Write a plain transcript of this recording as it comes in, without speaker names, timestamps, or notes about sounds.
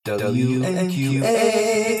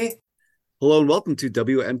WMQ&A. Hello and welcome to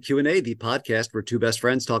WMQ&A, the podcast where two best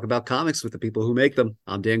friends talk about comics with the people who make them.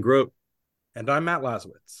 I'm Dan Grote. And I'm Matt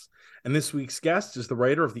Lazowitz. And this week's guest is the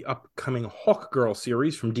writer of the upcoming Hawkgirl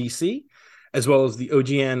series from DC, as well as the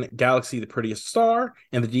OGN Galaxy the Prettiest Star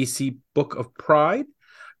and the DC Book of Pride,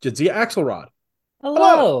 Jadzia Axelrod. Hello.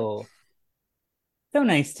 Hello. So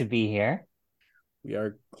nice to be here. We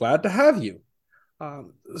are glad to have you.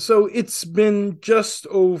 So it's been just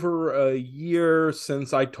over a year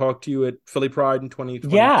since I talked to you at Philly Pride in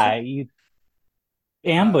 2022. Yeah, you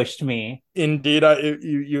ambushed me Indeed,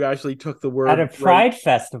 you actually took the at a word right. Pride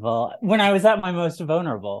festival when I was at my most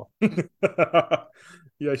vulnerable. You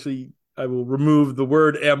actually, I will remove the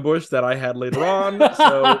word ambush that I had later on.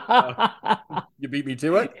 So you beat me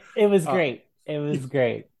to it. It was great. It was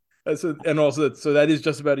great. So that is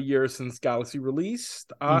just about a year since Galaxy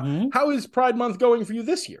released. Mm-hmm. How is Pride Month going for you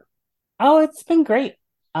this year? Oh, it's been great.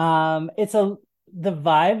 The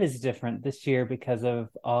vibe is different this year because of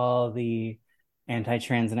all the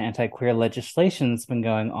anti-trans and anti-queer legislation that's been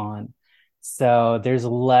going on. So there's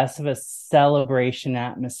less of a celebration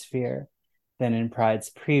atmosphere than in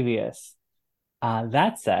Pride's previous.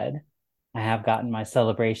 That said, I have gotten my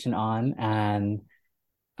celebration on, and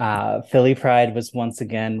Philly Pride was once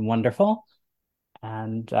again wonderful.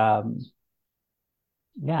 And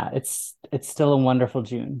yeah, it's still a wonderful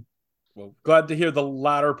June. Well, glad to hear the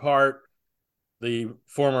latter part. The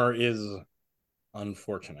former is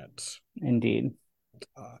unfortunate. Indeed.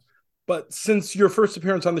 But since your first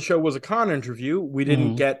appearance on the show was a con interview, we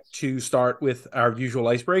didn't get to start with our usual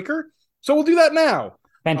icebreaker. So we'll do that now.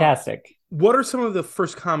 Fantastic. What are some of the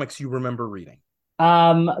first comics you remember reading?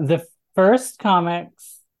 The first comic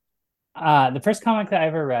that I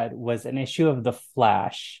ever read was an issue of The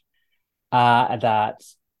Flash that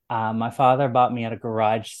my father bought me at a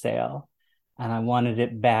garage sale. And I wanted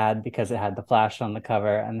it bad because it had the Flash on the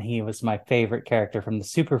cover, and he was my favorite character from the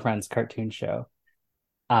Super Friends cartoon show.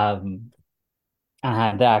 I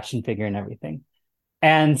had the action figure and everything.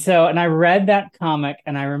 And I read that comic,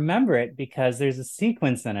 and I remember it because there's a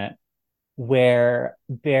sequence in it where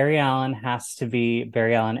Barry Allen has to be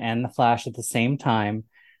Barry Allen and the Flash at the same time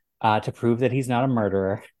to prove that he's not a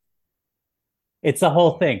murderer. It's a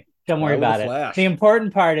whole thing. Don't worry about it. The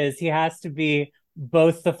important part is he has to be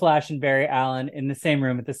both the Flash and Barry Allen in the same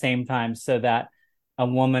room at the same time so that a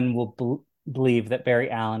woman will believe that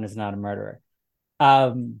Barry Allen is not a murderer.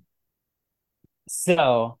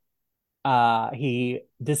 He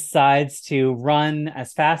decides to run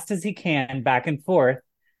as fast as he can back and forth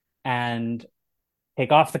and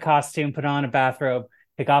take off the costume, put on a bathrobe,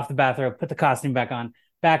 take off the bathrobe, put the costume back on,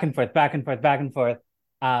 back and forth, back and forth, back and forth,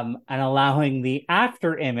 and allowing the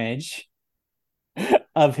after image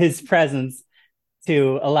of his presence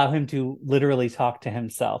to allow him to literally talk to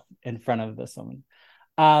himself in front of this woman.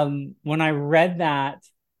 When I read that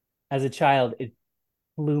as a child, it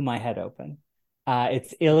blew my head open.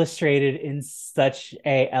 It's illustrated in such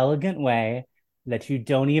a elegant way that you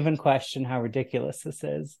don't even question how ridiculous this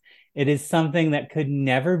is. It is something that could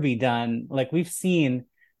never be done. Like, we've seen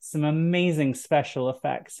some amazing special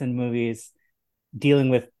effects in movies dealing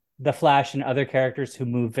with the Flash and other characters who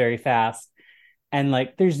move very fast. And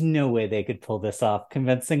like, there's no way they could pull this off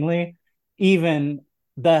convincingly. Even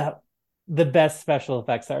the best special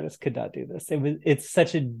effects artists could not do this. It's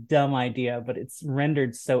such a dumb idea, but it's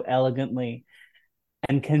rendered so elegantly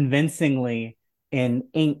and convincingly in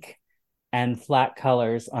ink and flat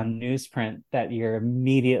colors on newsprint that you're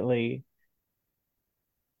immediately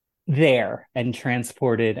there and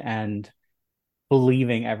transported and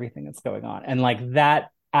believing everything that's going on. And like, that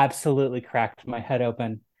absolutely cracked my head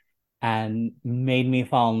open and made me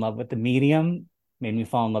fall in love with the medium, made me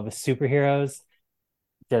fall in love with superheroes.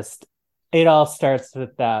 Just, it all starts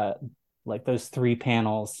with like those 3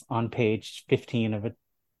 panels on page 15 of a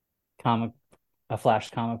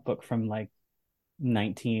Flash comic book from like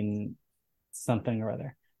 19 something or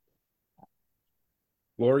other.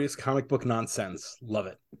 Glorious comic book nonsense. Love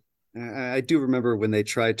it. I do remember when they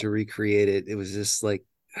tried to recreate it. It was just like,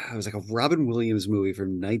 it was like a Robin Williams movie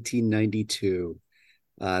from 1992.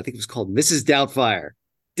 I think it was called Mrs. Doubtfire.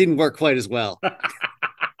 Didn't work quite as well.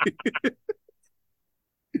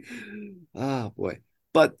 Oh boy.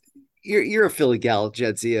 But you're a Philly gal,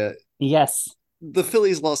 Jadzia. Yes. The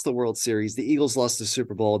Phillies lost the World Series, the Eagles lost the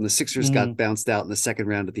Super Bowl, and the Sixers got bounced out in the second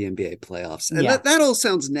round of the NBA playoffs. And that all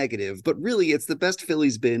sounds negative, but really it's the best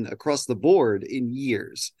Philly's been across the board in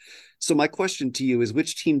years. So my question to you is,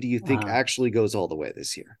 which team do you think actually goes all the way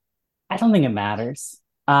this year? I don't think it matters.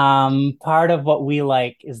 Part of what we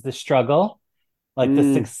like is the struggle. Like,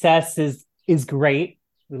 the success is great,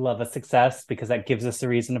 We love a success because that gives us a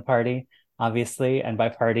reason to party, obviously. And by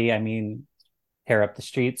party, I mean tear up the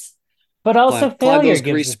streets. But also climb failure those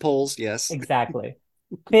gives grease poles. Yes, exactly.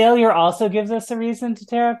 Failure also gives us a reason to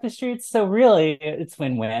tear up the streets. So really, it's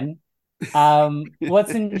win-win.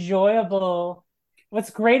 What's enjoyable, what's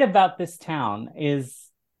great about this town is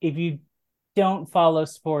if you don't follow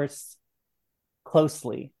sports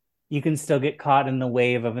closely, you can still get caught in the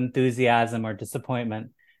wave of enthusiasm or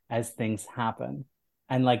disappointment as things happen.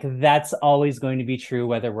 And like that's always going to be true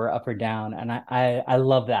whether we're up or down. And I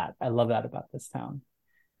love that. I love that about this town.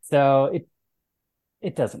 So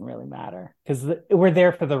it doesn't really matter because we're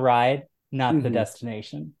there for the ride, not the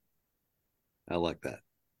destination. I like that.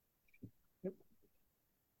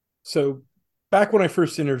 So back when I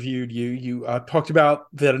first interviewed you, you talked about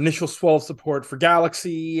that initial swell of support for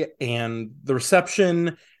Galaxy and the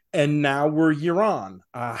reception, and now we're a year on.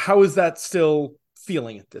 How is that still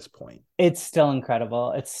feeling at this point? It's still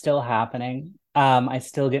incredible. It's still happening. I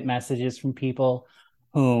still get messages from people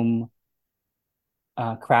whom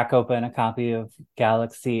crack open a copy of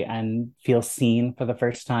Galaxy and feel seen for the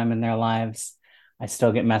first time in their lives. I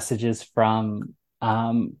still get messages from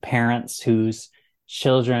parents whose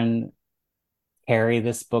children carry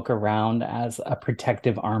this book around as a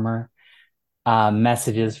protective armor.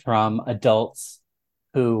 Messages from adults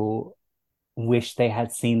who wish they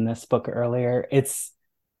had seen this book earlier. It's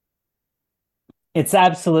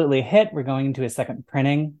absolutely a hit. We're going into a second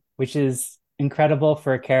printing, which is incredible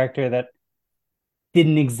for a character that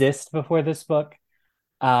didn't exist before this book.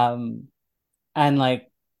 And like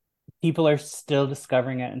people are still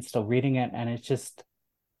discovering it and still reading it. And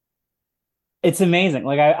it's amazing.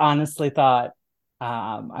 Like I honestly thought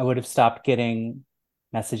I would have stopped getting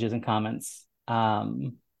messages and comments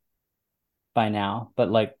by now,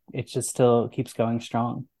 but like it just still keeps going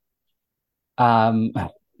strong.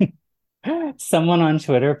 Someone on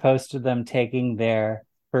Twitter posted them taking their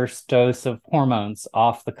first dose of hormones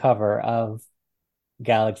off the cover of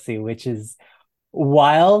Galaxy, which is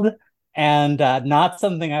wild and not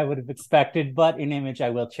something I would have expected, but an image I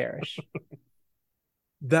will cherish.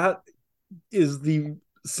 That is the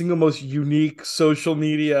single most unique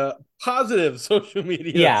positive social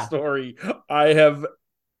media story I have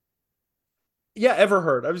ever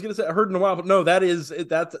heard. I was gonna say I heard in a while, but no, that's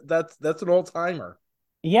an all-timer.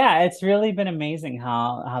 Yeah, it's really been amazing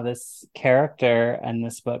how this character and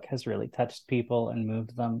this book has really touched people and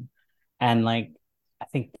moved them. And like I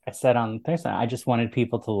think I said on Thursday, I just wanted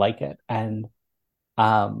people to like it, and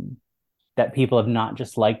that people have not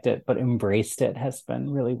just liked it but embraced it has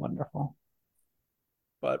been really wonderful.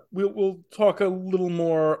 But we'll talk a little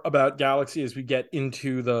more about Galaxy as we get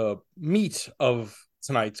into the meat of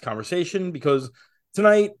tonight's conversation, because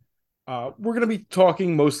tonight we're going to be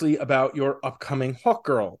talking mostly about your upcoming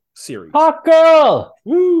Hawkgirl series. Hawkgirl!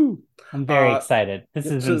 Woo! I'm very excited. This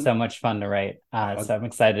has been so much fun to write, so I'm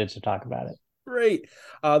excited to talk about it. Great.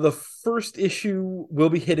 The first issue will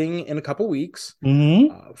be hitting in a couple weeks.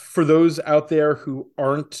 For those out there who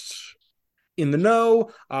aren't in the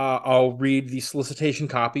know, I'll read the solicitation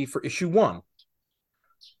copy for issue 1.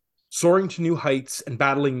 Soaring to new heights and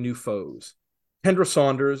battling new foes, Kendra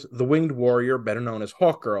Saunders, the winged warrior better known as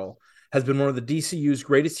Hawkgirl, has been one of the DCU's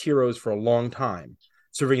greatest heroes for a long time,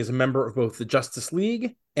 serving as a member of both the Justice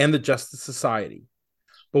League and the Justice Society.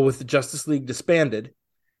 But with the Justice League disbanded,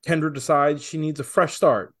 Kendra decides she needs a fresh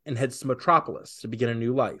start and heads to Metropolis to begin a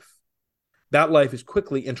new life. That life is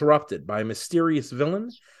quickly interrupted by a mysterious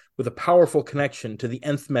villain with a powerful connection to the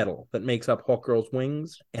nth metal that makes up Hawkgirl's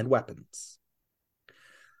wings and weapons.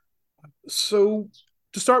 So,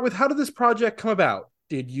 to start with, how did this project come about?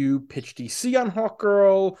 Did you pitch DC on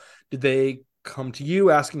Hawkgirl? Did they come to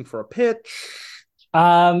you asking for a pitch?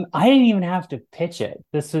 I didn't even have to pitch it.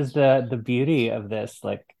 This was the beauty of this.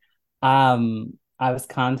 Like, I was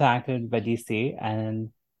contacted by DC and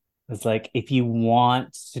was like, if you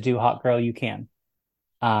want to do Hawkgirl, you can.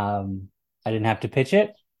 I didn't have to pitch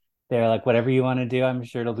it. They're like, whatever you want to do, I'm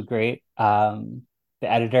sure it'll be great. The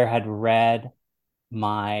editor had read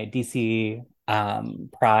my DC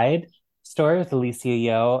Pride story with Alicia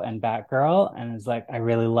Yo and Batgirl, and was like, I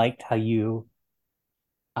really liked how you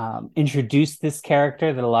introduced this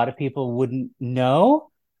character that a lot of people wouldn't know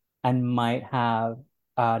and might have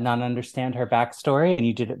not understand her backstory, and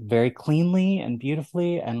you did it very cleanly and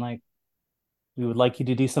beautifully, and like we would like you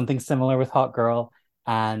to do something similar with Hawkgirl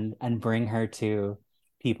and bring her to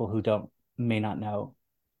people who may not know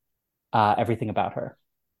everything about her.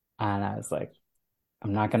 And I was like,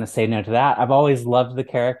 I'm not going to say no to that. I've always loved the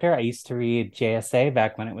character. I used to read JSA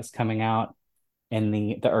back when it was coming out in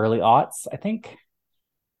the early aughts, I think.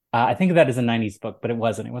 I think of that as a 90s book, but it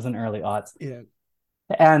wasn't. It wasn't early aughts. Yeah.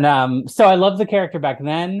 And so I loved the character back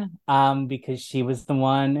then, because she was the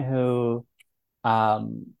one who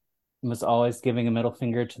um was always giving a middle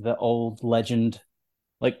finger to the old legend.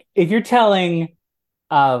 Like if you're telling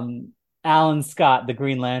um Alan Scott, the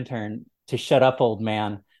Green Lantern, to shut up, old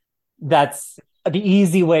man, that's the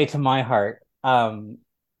easy way to my heart. And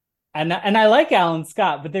I like Alan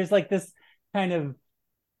Scott, but there's like this kind of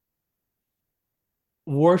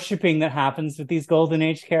worshiping that happens with these Golden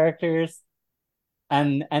Age characters,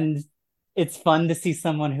 and it's fun to see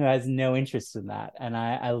someone who has no interest in that, and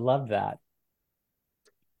I love that.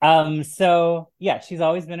 So yeah, she's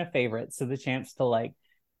always been a favorite, so the chance to like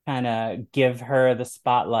kind of give her the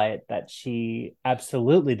spotlight that she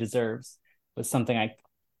absolutely deserves was something I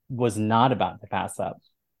was not about to pass up.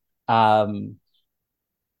 um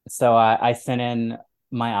so I sent in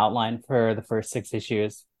my outline for the first 6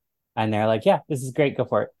 issues, and they're like, yeah, this is great, go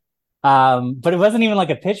for it. But it wasn't even like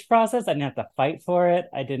a pitch process. I didn't have to fight for it.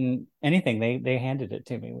 I didn't anything. They handed it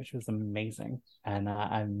to me, which was amazing, and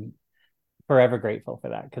I'm forever grateful for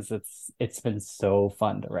that, because it's been so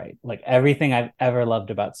fun to write. Like everything I've ever loved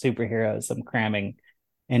about superheroes, I'm cramming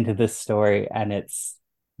into this story, and it's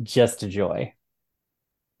just a joy.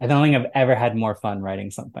 I don't think I've ever had more fun writing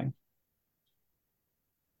something.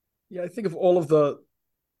 Yeah, I think of all of the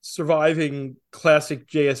surviving classic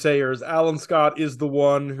JSAers, Alan Scott is the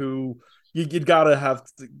one who you gotta have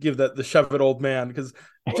to give that the shove it old man, because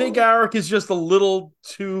Jay Garrick is just a little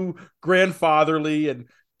too grandfatherly, and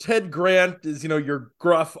Ted Grant is your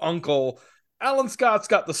gruff uncle. Alan Scott's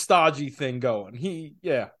got the stodgy thing going.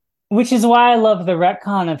 Yeah. Which is why I love the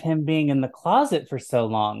retcon of him being in the closet for so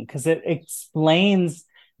long, because it explains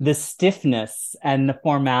the stiffness and the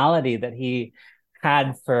formality that he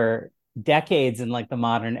had for decades in like the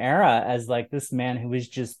modern era, as like this man who was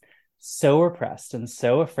just so repressed and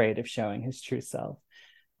so afraid of showing his true self.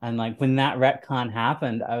 And like when that retcon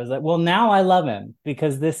happened, I was like, well, now I love him,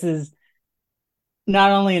 because this is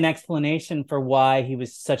not only an explanation for why he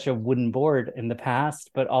was such a wooden board in the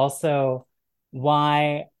past, but also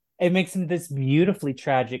why it makes him this beautifully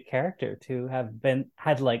tragic character to have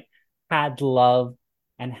had love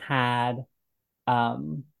and had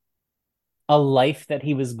um a life that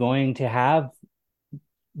he was going to have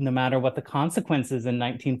no matter what the consequences in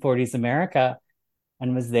 1940s America,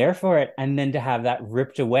 and was there for it, and then to have that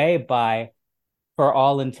ripped away by, for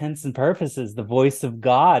all intents and purposes, the voice of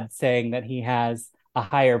God saying that he has a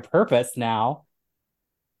higher purpose now.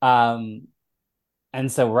 Um,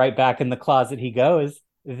 and so right back in the closet he goes.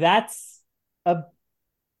 That's a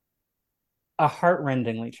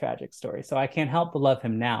heartrendingly tragic story. So I can't help but love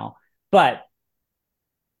him now. But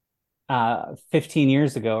 15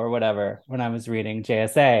 years ago or whatever, when I was reading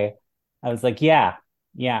JSA, I was like, yeah,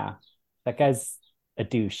 that guy's a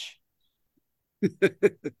douche.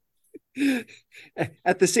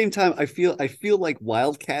 At the same time, I feel like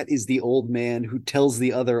Wildcat is the old man who tells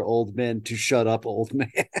the other old men to shut up, old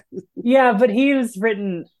man. Yeah, but he was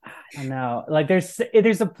written, I don't know. Like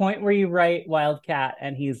there's a point where you write Wildcat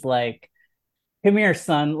and he's like, come here,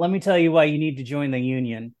 son, let me tell you why you need to join the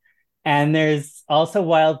union. And there's also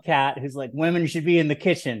Wildcat who's like, women should be in the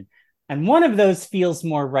kitchen. And one of those feels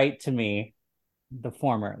more right to me, the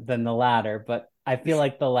former, than the latter, but I feel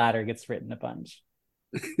like the latter gets written a bunch.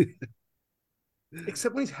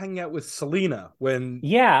 Except when he's hanging out with Selena.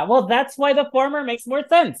 Yeah, well, that's why the former makes more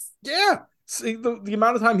sense. Yeah. See, the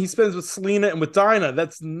amount of time he spends with Selena and with Dinah,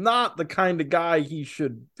 that's not the kind of guy he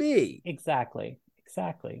should be. Exactly.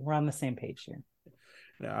 We're on the same page here.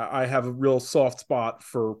 Yeah, I have a real soft spot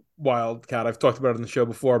for Wildcat. I've talked about it in the show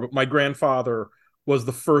before, but my grandfather was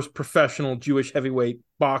the first professional Jewish heavyweight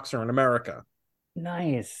boxer in America.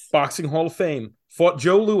 Nice. Boxing Hall of Fame. Fought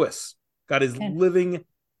Joe Louis. Got his living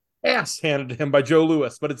ass handed to him by Joe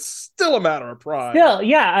Louis, but it's still a matter of pride. Still,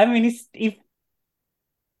 yeah. I mean,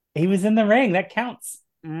 he was in the ring. That counts.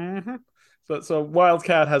 Mm-hmm. So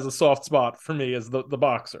Wildcat has a soft spot for me as the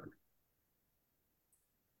boxer.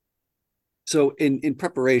 So in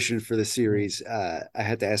preparation for the series, I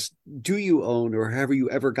had to ask, do you own or have you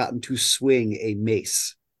ever gotten to swing a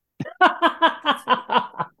mace?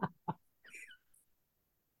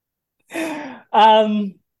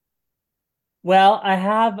 um, well, I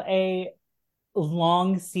have a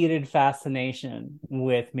long-seated fascination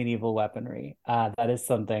with medieval weaponry. That is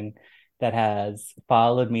something that has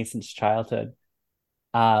followed me since childhood.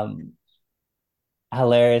 Um,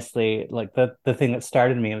 Hilariously, like the thing that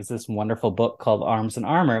started me was this wonderful book called Arms and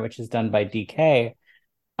Armor, which is done by DK,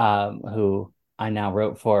 who I now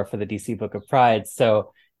wrote for the DC Book of Pride.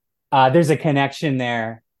 So there's a connection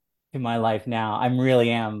there to my life now. I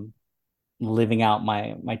really am living out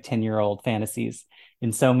my 10-year-old fantasies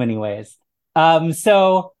in so many ways.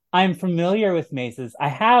 So I'm familiar with maces. I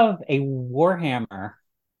have a Warhammer,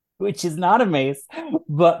 which is not a mace,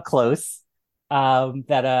 but close,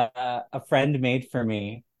 that a friend made for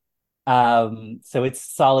me. So it's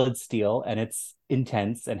solid steel and it's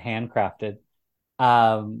intense and handcrafted.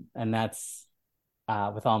 And that's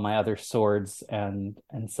with all my other swords and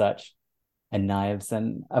such, and knives,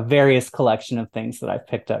 and a various collection of things that I've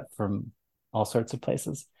picked up from all sorts of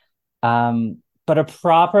places. But a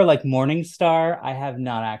proper like Morning Star, I have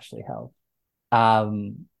not actually held.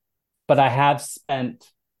 Um, but I have spent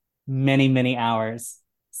many, many hours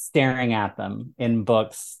staring at them in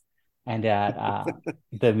books and at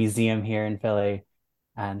the museum here in Philly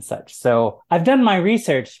and such. So I've done my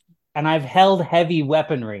research and I've held heavy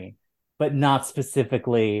weaponry, but not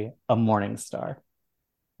specifically a Morning Star.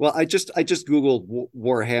 Well, I just Googled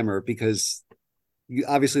Warhammer because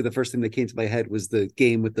obviously the first thing that came to my head was the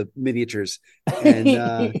game with the miniatures.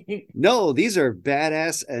 And no, these are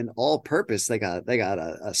badass and all purpose. They got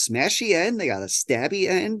a smashy end, they got a stabby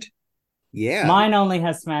end. Yeah. Mine only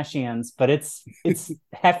has smashy ends, but it's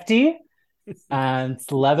hefty and it's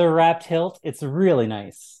leather wrapped hilt. It's really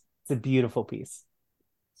nice. It's a beautiful piece.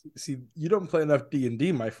 See, you don't play enough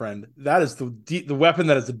D&D, my friend. That is the weapon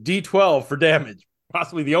that is a D12 for damage.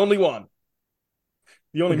 Possibly the only one.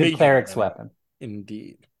 The only a good cleric's weapon.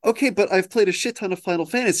 Indeed. Okay, but I've played a shit ton of Final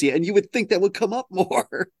Fantasy, and you would think that would come up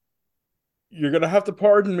more. You're gonna have to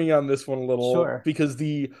pardon me on this one a little, sure, because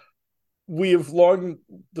we have long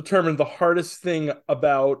determined the hardest thing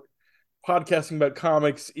about podcasting about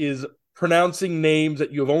comics is pronouncing names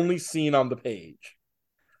that you have only seen on the page.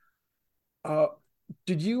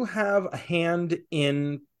 Did you have a hand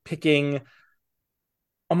in picking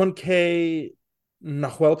Amonkhet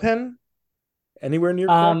Nahuelpen? Anywhere near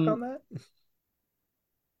correct on that?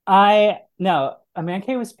 No,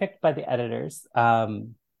 Amanke was picked by the editors,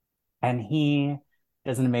 and he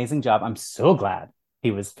does an amazing job. I'm so glad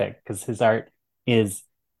he was picked because his art is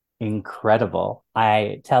incredible.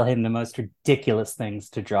 I tell him the most ridiculous things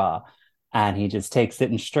to draw, and he just takes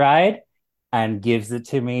it in stride and gives it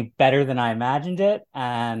to me better than I imagined it,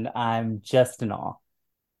 and I'm just in awe.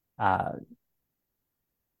 Uh,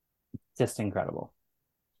 just incredible.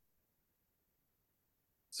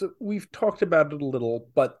 So we've talked about it a little,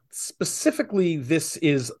 but specifically, this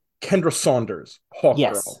is Kendra Saunders, Hawkgirl,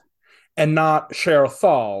 yes. and not Cheryl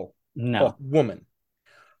Thal, no. Hawkwoman.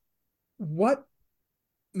 What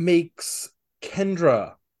makes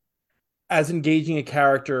Kendra as engaging a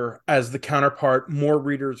character as the counterpart more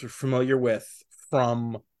readers are familiar with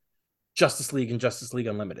from Justice League and Justice League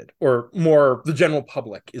Unlimited, or more the general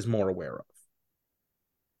public is more aware of?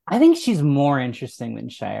 I think she's more interesting than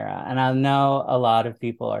Shira. And I know a lot of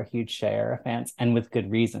people are huge Shira fans, and with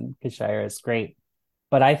good reason, because Shira is great.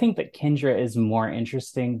 But I think that Kendra is more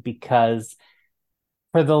interesting because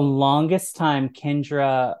for the longest time,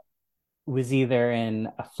 Kendra was either in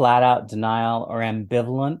a flat out denial or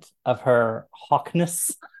ambivalent of her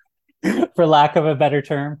hawkness, for lack of a better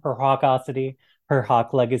term, her hawkosity, her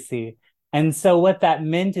hawk legacy. And so what that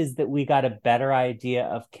meant is that we got a better idea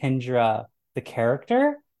of Kendra, the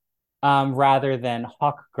character, rather than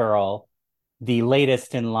Hawkgirl, the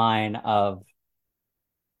latest in line of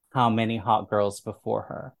how many Hawkgirls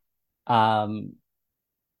before her.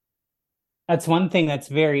 That's one thing that's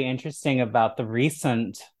very interesting about the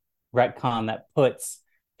recent retcon that puts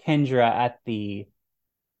Kendra at the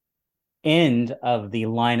end of the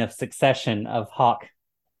line of succession of Hawk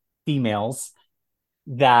females,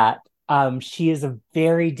 that she is a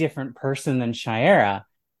very different person than Shira.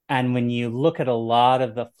 And when you look at a lot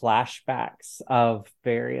of the flashbacks of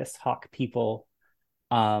various Hawk people,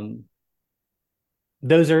 those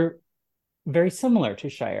are very similar to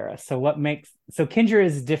Shira. So Kendra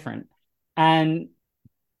is different. And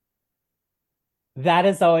that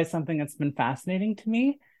is always something that's been fascinating to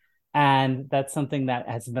me. And that's something that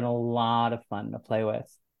has been a lot of fun to play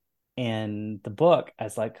with in the book,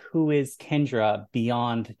 as like, who is Kendra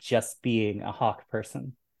beyond just being a Hawk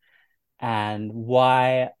person? And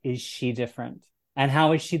why is she different? And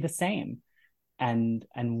how is she the same? And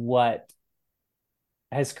what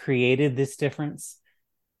has created this difference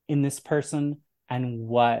in this person? And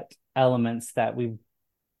what elements that we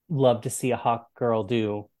love to see a Hawk girl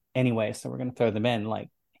do anyway? So we're going to throw them in, like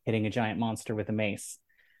hitting a giant monster with a mace.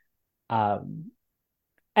 And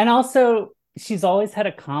also, she's always had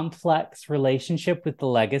a complex relationship with the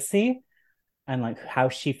legacy, and like how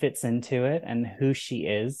she fits into it and who she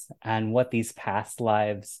is and what these past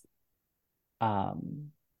lives,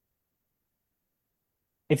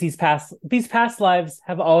 if these past lives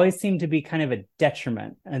have always seemed to be kind of a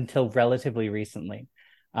detriment until relatively recently.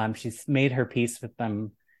 She's made her peace with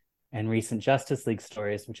them and recent Justice League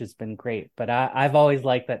stories, which has been great. But I've always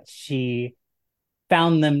liked that she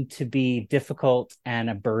found them to be difficult and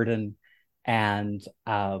a burden, and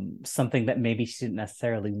something that maybe she didn't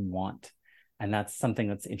necessarily want. And that's something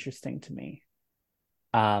that's interesting to me.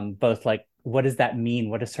 Both like, what does that mean?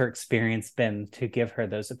 What has her experience been to give her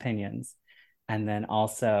those opinions? And then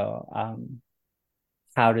also,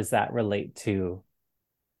 how does that relate to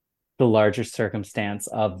the larger circumstance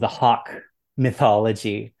of the Hawk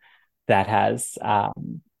mythology that has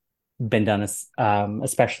been done,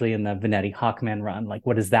 especially in the Venetti Hawkman run? Like,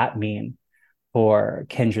 what does that mean for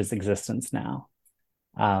Kendra's existence now?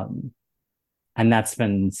 And that's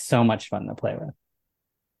been so much fun to play with.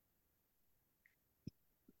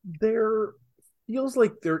 There feels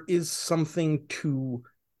like there is something to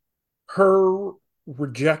her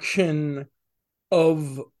rejection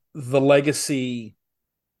of the legacy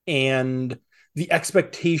and the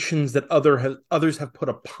expectations that others have put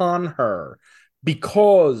upon her,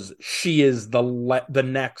 because she is the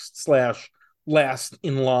next / last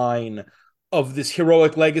in line of this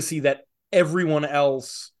heroic legacy that everyone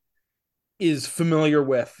else is familiar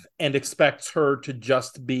with and expects her to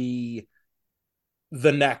just be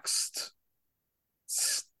the next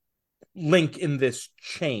link in this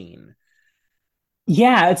chain.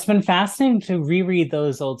 Yeah, it's been fascinating to reread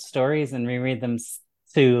those old stories and reread them,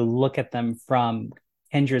 to look at them from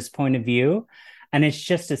Kendra's point of view. And it's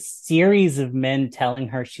just a series of men telling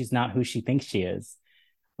her she's not who she thinks she is,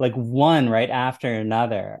 like one right after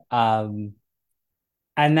another. And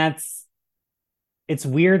it's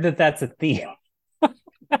weird that that's a theme.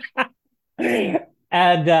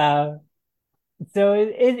 And so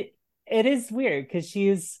it is weird, because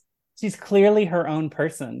she's clearly her own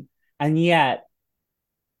person, and yet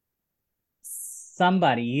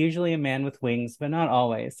somebody, usually a man with wings, but not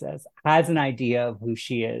always, has an idea of who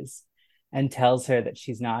she is and tells her that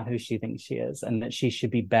she's not who she thinks she is, and that she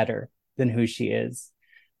should be better than who she is.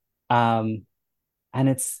 And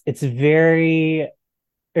it's very,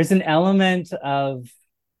 there's an element of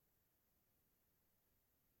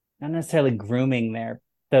not necessarily grooming there,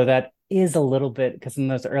 though that is a little bit, because in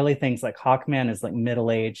those early things, like Hawkman is like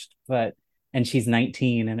middle-aged, and she's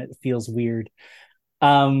 19, and it feels weird.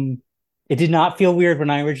 It did not feel weird when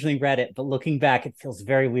I originally read it, but looking back, it feels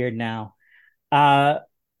very weird now.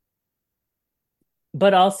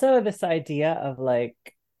 But also this idea of like,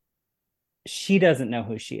 she doesn't know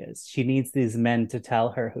who she is. She needs these men to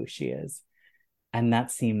tell her who she is. And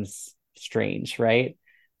that seems strange, right?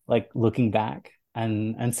 Like, looking back.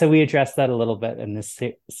 And so we addressed that a little bit in this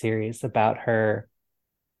series, about her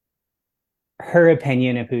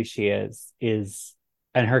opinion of who she is,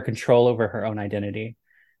 and her control over her own identity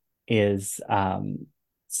is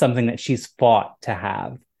something that she's fought to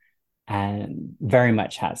have, and very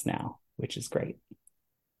much has now, which is great.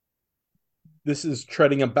 This is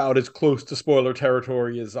treading about as close to spoiler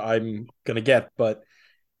territory as I'm going to get, but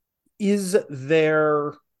is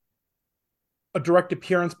there a direct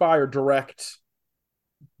appearance by, or direct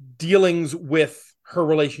dealings with, her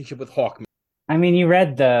relationship with Hawkman? I mean, you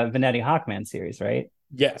read the Venetti Hawkman series, right?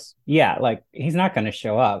 Yes. Yeah, like, he's not going to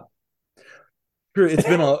show up. It's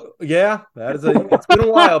been it's been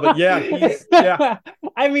a while, but yeah.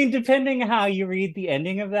 I mean, depending how you read the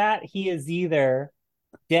ending of that, he is either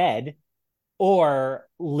dead or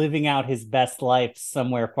living out his best life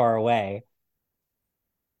somewhere far away.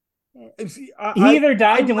 He either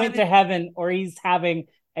died and went to heaven, or he's having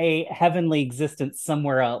a heavenly existence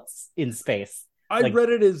somewhere else in space. I read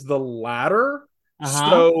it as the latter.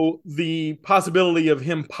 So the possibility of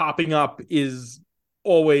him popping up is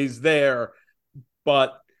always there.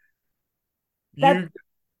 But it's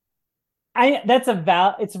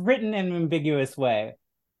written in an ambiguous way.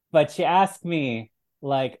 But you ask me,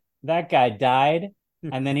 like, that guy died,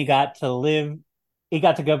 and then he got to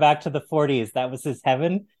go back to the 40s. That was his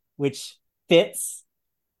heaven, which fits.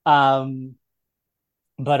 But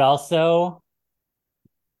also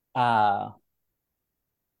wild.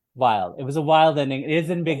 It was a wild ending. It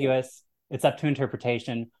is ambiguous. It's up to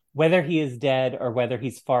interpretation. Whether he is dead or whether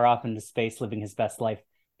he's far off into space living his best life,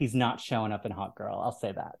 he's not showing up in Hawkgirl. I'll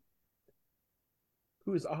say that.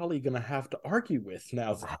 Who is Ollie going to have to argue with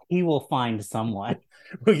now? He will find someone.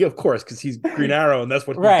 Well, yeah, of course, because he's Green Arrow, and that's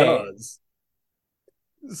what he does.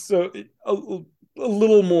 So a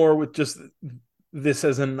little more with just this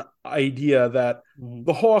as an idea that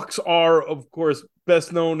the Hawks are, of course,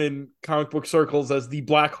 best known in comic book circles as the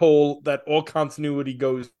black hole that all continuity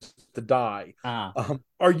goes to die.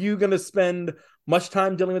 Are you going to spend much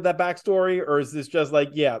time dealing with that backstory, or is this just like,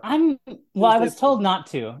 I was told not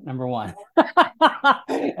to, number one.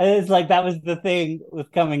 It's like, that was the thing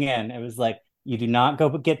with coming in. It was like, You do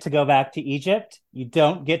not get to go back to Egypt. You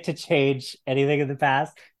don't get to change anything in the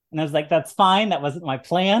past. And I was like, that's fine. That wasn't my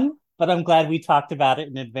plan, but I'm glad we talked about it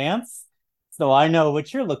in advance, so I know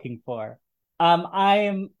what you're looking for.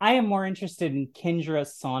 I am more interested in Kendra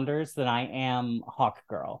Saunders than I am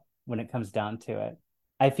Hawkgirl when it comes down to it.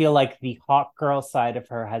 I feel like the Hawkgirl side of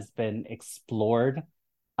her has been explored.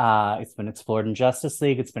 It's been explored in Justice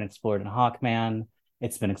League. It's been explored in Hawkman.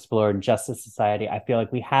 It's been explored in Justice Society. I feel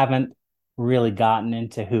like we haven't really gotten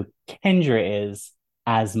into who Kendra is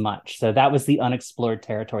as much. So that was the unexplored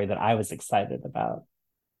territory that I was excited about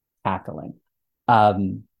tackling.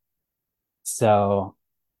 So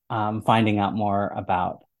finding out more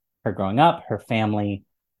about her growing up, her family,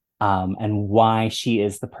 and why she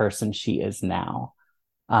is the person she is now,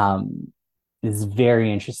 is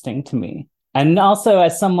very interesting to me. And also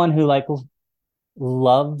as someone who like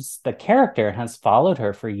loves the character and has followed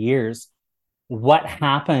her for years, what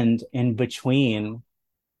happened in between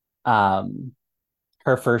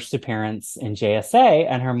her first appearance in JSA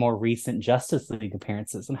and her more recent Justice League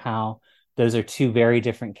appearances, and how those are two very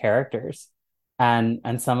different characters. And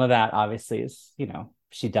some of that obviously is,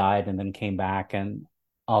 she died and then came back, and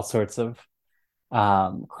all sorts of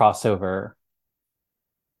crossover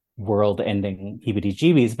world ending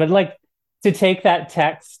heebie-jeebies. But like, to take that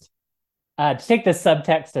text, to take the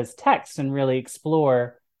subtext as text and really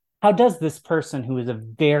explore, how does this person, who is a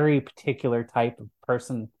very particular type of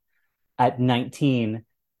person at 19,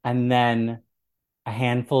 and then a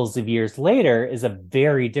handfuls of years later is a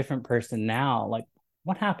very different person now, like,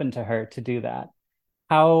 what happened to her to do that?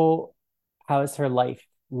 How has her life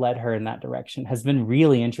led her in that direction? Has been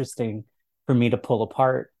really interesting for me to pull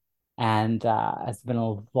apart, and has been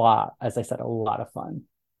a lot, as I said, a lot of fun.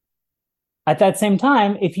 At that same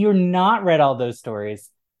time, if you're not read all those stories,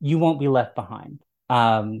 you won't be left behind.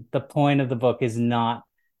 The point of the book is not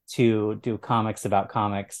to do comics about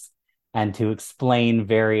comics and to explain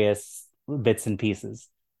various bits and pieces.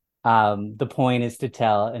 The point is to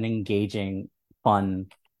tell an engaging, fun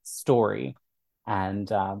story. And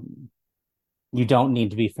you don't need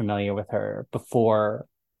to be familiar with her before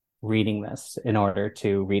reading this in order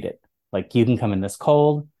to read it. Like, you can come in this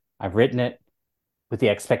cold. I've written it with the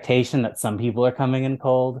expectation that some people are coming in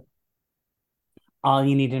cold. All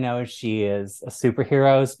you need to know is she is a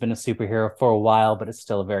superhero, has been a superhero for a while, but is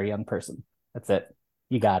still a very young person. That's it.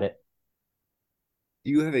 You got it.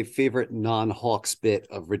 Do you have a favorite non-Hawks bit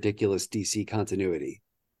of ridiculous DC continuity?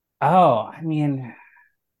 Oh, I mean,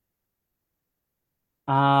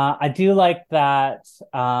 I do like that.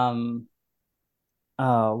 Oh,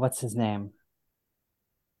 what's his name?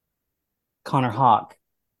 Connor Hawke.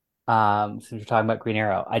 Since we're talking about Green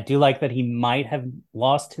Arrow, I do like that he might have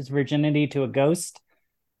lost his virginity to a ghost.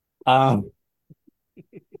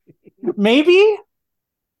 Maybe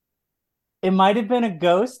it might have been a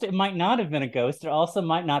ghost. It might not have been a ghost. It also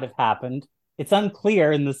might not have happened. It's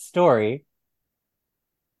unclear in the story.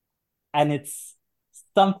 And it's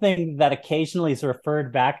something that occasionally is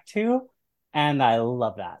referred back to. And I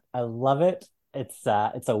love that. I love it. It's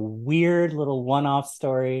a weird little one-off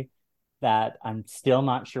story that I'm still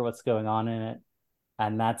not sure what's going on in it.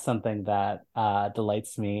 And that's something that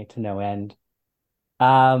delights me to no end.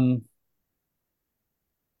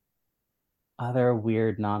 Other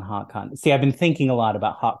weird non-Hawk See, I've been thinking a lot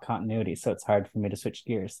about Hawk continuity, so it's hard for me to switch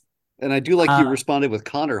gears. And I do like you responded with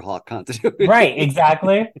Connor Hawke continuity. Right,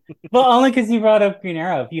 exactly. Well, only because you brought up Green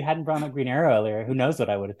Arrow. If you hadn't brought up Green Arrow earlier, who knows what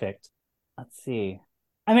I would have picked. Let's see.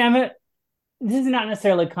 I mean, this is not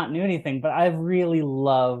necessarily a continuity thing, but I really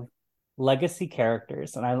love legacy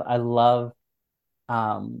characters, and I love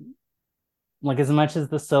like, as much as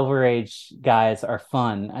the Silver Age guys are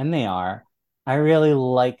fun, and they are, I really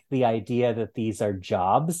like the idea that these are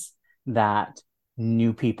jobs that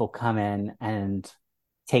new people come in and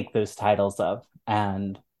take those titles of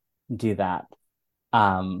and do that.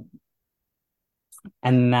 And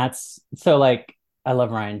that's so, like, I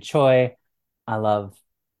love Ryan Choi. I love,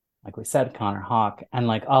 like we said, Connor Hawke, and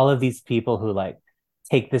like all of these people who like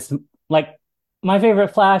take this, like, my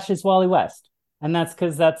favorite Flash is Wally West. And that's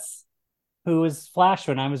because that's who was Flash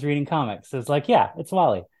when I was reading comics. It's like, yeah, it's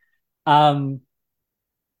Wally.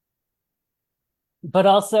 But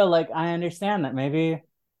also, like, I understand that maybe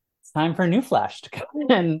it's time for a new Flash to come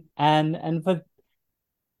in, but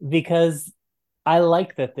because I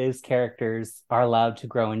like that those characters are allowed to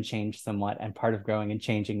grow and change somewhat, and part of growing and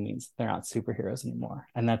changing means they're not superheroes anymore,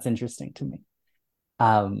 and that's interesting to me.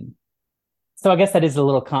 So I guess that is a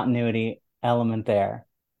little continuity element there.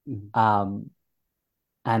 And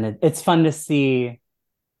it's fun to see.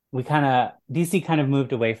 DC kind of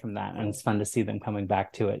moved away from that, and it's fun to see them coming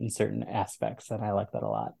back to it in certain aspects, and I like that a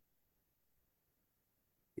lot.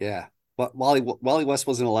 Yeah. But Wally West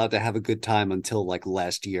wasn't allowed to have a good time until like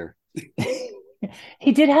last year.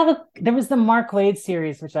 He did have there was the Mark Waid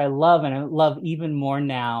series, which I love, and I love even more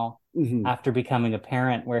now Mhm. after becoming a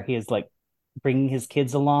parent, where he is like bringing his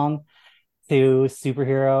kids along to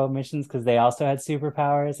superhero missions because they also had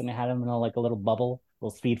superpowers, and it had them in like a little bubble,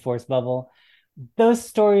 little Speed Force bubble. Those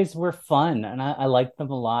stories were fun, and I liked them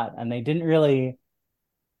a lot, and they didn't really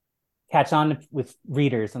catch on with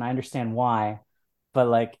readers, and I understand why, but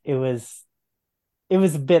like it was a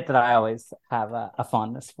bit that I always have a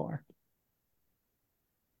fondness for.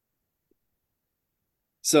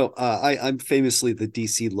 So I'm famously the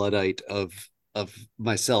DC Luddite of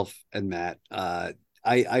myself and Matt. I've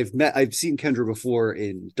seen Kendra before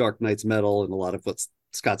in Dark Knight's Metal and a lot of what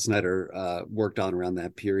Scott Snyder worked on around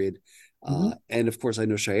that period. Mm-hmm. And of course, I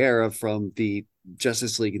know Shiera from the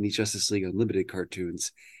Justice League and the Justice League Unlimited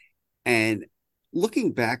cartoons. And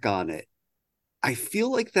looking back on it, I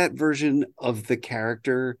feel like that version of the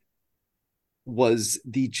character was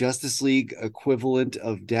the Justice League equivalent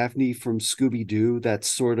of Daphne from Scooby Doo. That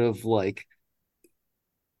sort of like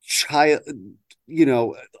child,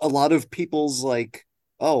 a lot of people's like,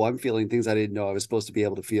 oh, I'm feeling things I didn't know I was supposed to be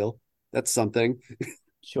able to feel. That's something.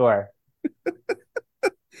 Sure.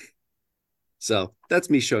 So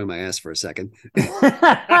that's me showing my ass for a second.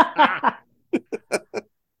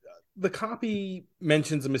 The copy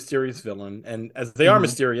mentions a mysterious villain, and as they are Mhm.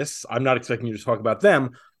 mysterious, I'm not expecting you to talk about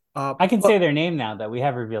them. I can But say their name now that we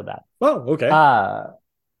have revealed that. well, okay. Uh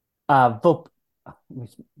Vop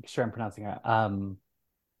make sure I'm pronouncing it.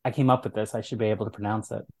 I came up with this. I should be able to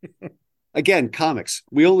pronounce it. Again, comics.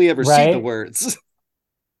 We only ever see the Right? words.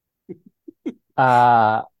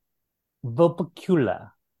 Uh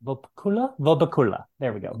Vopacula. Vopacula? Vopacula.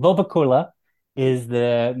 There we go. Vopacula is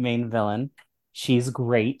the main villain. She's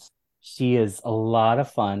great. She is a lot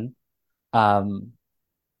of fun. Um,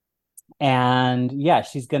 and yeah,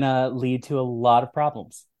 she's gonna lead to a lot of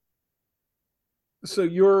problems. So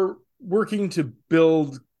you're working to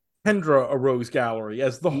build Kendra a rogues gallery,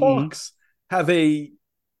 as the Mhm. Hawks have an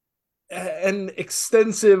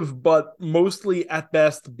extensive but mostly at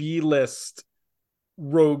best B list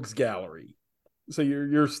rogues gallery. So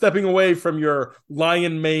you're stepping away from your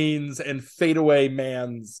lion mains and fadeaway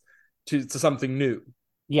mans to something new.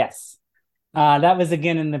 Yes. That was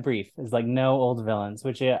again in the brief. It's like no old villains,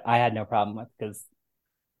 which I had no problem with because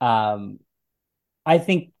um, I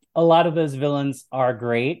think a lot of those villains are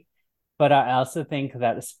great, but I also think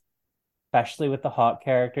that especially with the Hawk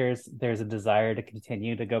characters, there's a desire to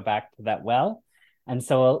continue to go back to that well. And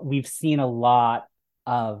so we've seen a lot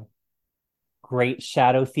of great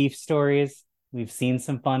Shadow Thief stories. We've seen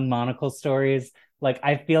some fun monocle stories. Like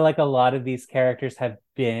I feel like a lot of these characters have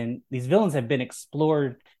been these villains have been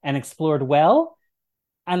explored and explored well.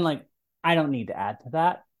 And like I don't need to add to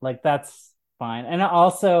that. Like that's fine. And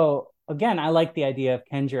also, again, I like the idea of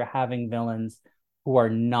Kendra having villains who are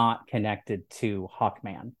not connected to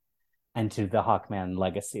Hawkman and to the Hawkman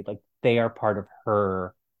legacy. Like they are part of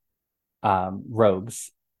her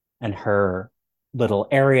rogues and her little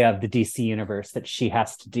area of the DC universe that she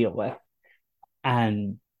has to deal with.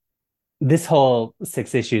 And this whole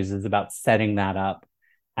 6 issues is about setting that up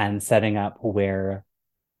and setting up where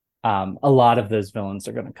a lot of those villains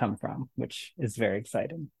are going to come from, which is very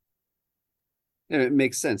exciting. And it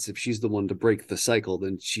makes sense. If she's the one to break the cycle,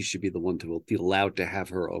 then she should be the one to be allowed to have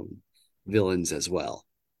her own villains as well.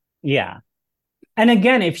 Yeah. And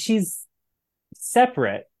again, if she's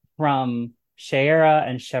separate from Shayera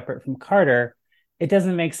and separate from Carter, it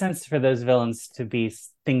doesn't make sense for those villains to be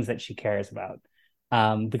things that she cares about.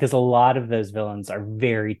 Because a lot of those villains are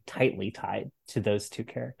very tightly tied to those two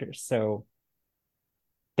characters. So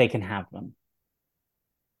they can have them.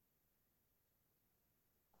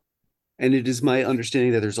 And it is my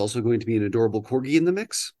understanding that there's also going to be an adorable corgi in the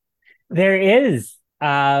mix. There is.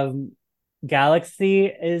 Galaxy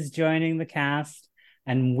is joining the cast,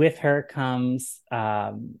 and with her comes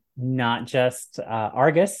not just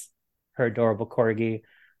Argus, her adorable corgi,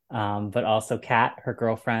 but also Kat, her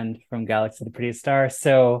girlfriend from Galaxy the Prettiest Star.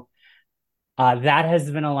 So that has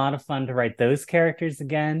been a lot of fun to write those characters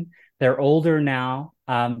again. They're older now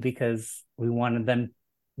because we wanted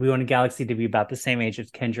Galaxy to be about the same age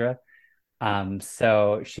as Kendra.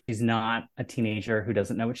 So she's not a teenager who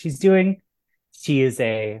doesn't know what she's doing. She is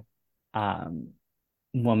a um,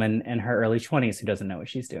 woman in her early 20s who doesn't know what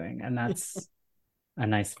she's doing. And that's a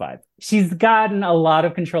nice vibe. She's gotten a lot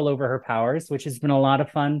of control over her powers, which has been a lot of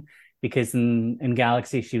fun because in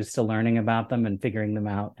Galaxy, she was still learning about them and figuring them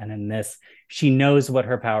out. And in this, she knows what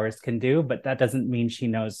her powers can do, but that doesn't mean she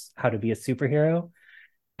knows how to be a superhero.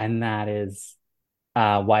 And that is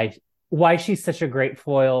why why she's such a great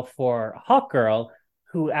foil for Hawkgirl,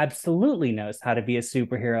 who absolutely knows how to be a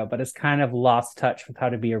superhero, but has kind of lost touch with how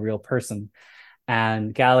to be a real person.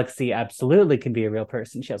 And Galaxy absolutely can be a real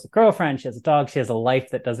person. She has a girlfriend, she has a dog, she has a life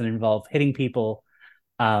that doesn't involve hitting people.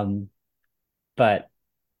 But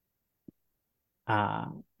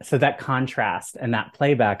so that contrast and that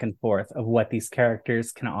play back and forth of what these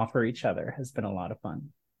characters can offer each other has been a lot of fun.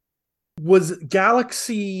 Was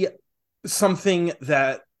Galaxy something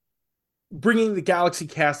that, bringing the Galaxy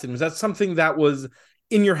cast in, was that something that was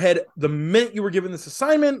in your head the minute you were given this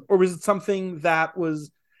assignment, or was it something that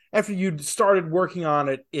was, after you'd started working on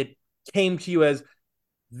it, it came to you as,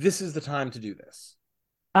 this is the time to do this?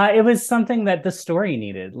 It was something that the story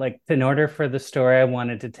needed. Like, in order for the story I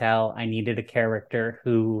wanted to tell, I needed a character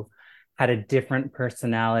who had a different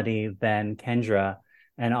personality than Kendra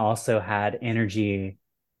and also had energy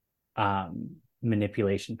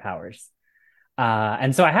manipulation powers.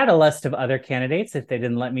 And so I had a list of other candidates if they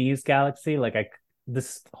didn't let me use Galaxy. Like,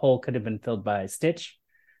 this hole could have been filled by Stitch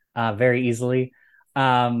very easily.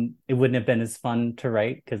 It wouldn't have been as fun to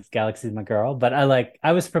write because Galaxy's my girl, but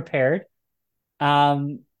I was prepared.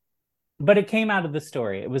 But it came out of the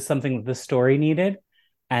story. It was something that the story needed.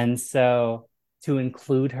 And so to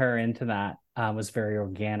include her into that was very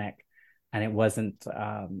organic. And it wasn't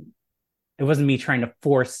me trying to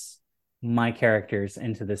force my characters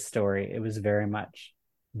into this story. It was very much,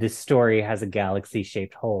 this story has a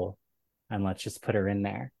galaxy-shaped hole, and let's just put her in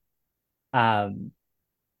there. And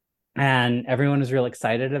everyone was real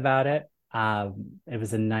excited about it. It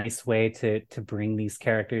was a nice way to bring these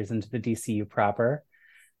characters into the DCU proper.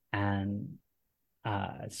 And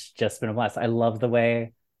it's just been a blast. I love the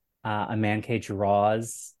way a man cage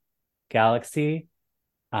draws Galaxy,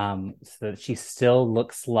 so that she still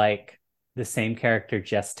looks like the same character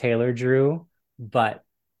Jess Taylor drew, but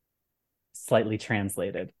slightly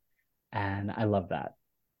translated. And I love that.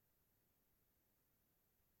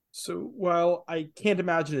 So while I can't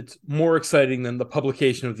imagine it's more exciting than the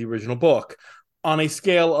publication of the original book, on a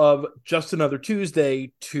scale of just another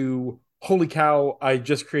Tuesday to holy cow, I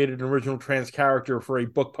just created an original trans character for a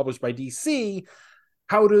book published by DC,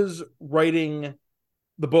 how does writing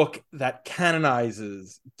the book that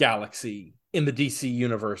canonizes Galaxy in the DC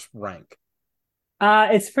universe rank?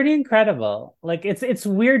 It's pretty incredible. Like, it's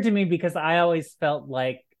weird to me because I always felt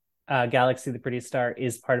like Galaxy the Prettiest Star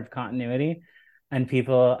is part of continuity. And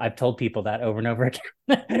I've told people that over and over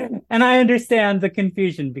again. And I understand the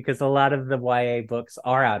confusion because a lot of the YA books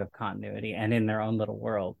are out of continuity and in their own little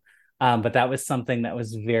world. But that was something that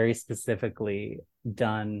was very specifically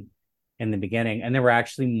done in the beginning. And there were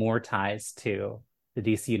actually more ties to the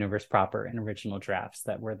DC universe proper in original drafts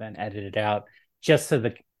that were then edited out just so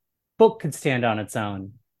the book could stand on its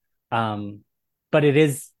own. But it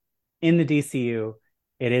is in the DCU.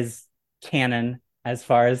 It is canon as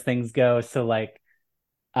far as things go. So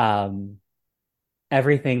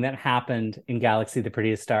everything that happened in Galaxy the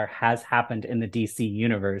Prettiest Star has happened in the DC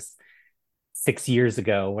universe 6 years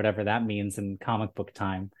ago, whatever that means in comic book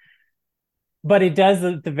time. But it does,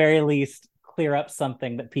 at the very least, clear up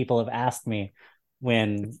something that people have asked me.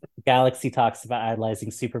 When Galaxy talks about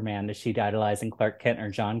idolizing Superman, is she idolizing Clark Kent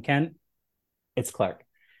or John Kent? It's Clark,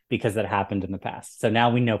 because that happened in the past. So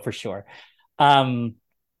now we know for sure.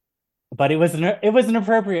 But it was an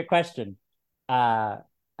appropriate question at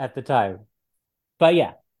the time. But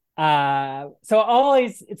yeah. So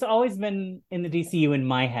it's always been in the DCU in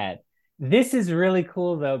my head. This is really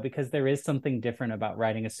cool though, because there is something different about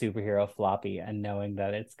writing a superhero floppy and knowing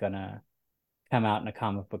that it's gonna come out in a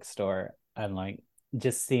comic book store, and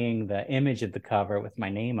just seeing the image of the cover with my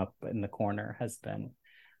name up in the corner has been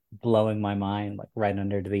blowing my mind, right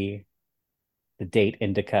under the date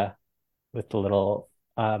indica with the little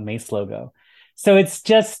Mace logo. So it's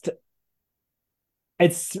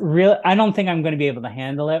real. I don't think I'm going to be able to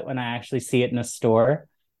handle it when I actually see it in a store.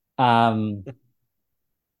 I'm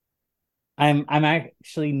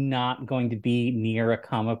actually not going to be near a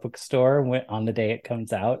comic book store on the day it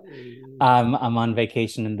comes out. I'm on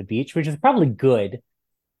vacation in the beach, which is probably good.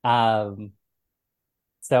 So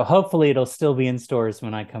hopefully it'll still be in stores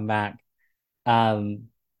when I come back. But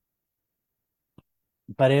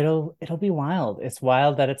it'll be wild. It's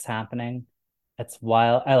wild that it's happening. It's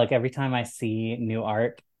wild. Every time I see new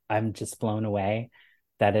art, I'm just blown away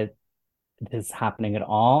that it is happening at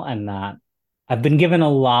all, and that I've been given a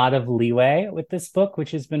lot of leeway with this book,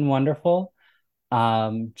 which has been wonderful,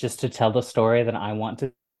 just to tell the story that I want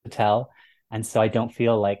to tell. And so I don't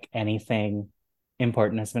feel like anything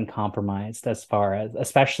important has been compromised as far as,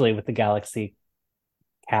 especially with the Galaxy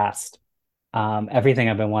cast. Everything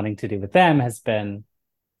I've been wanting to do with them has been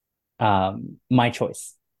my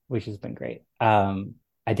choice. which has been great.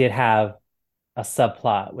 I did have a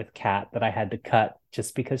subplot with Kat that I had to cut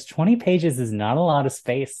just because 20 pages is not a lot of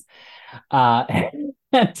space. And,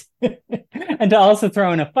 and to also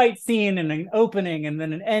throw in a fight scene and an opening and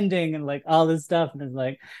then an ending and like all this stuff. And it's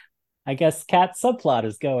like, I guess Kat's subplot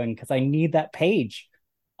is going because I need that page.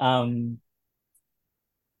 But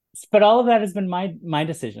all of that has been my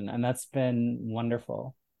decision, and that's been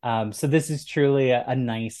wonderful. So this is truly a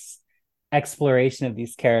nice exploration of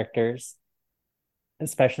these characters,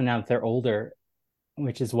 especially now that they're older,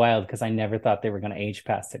 which is wild because I never thought they were going to age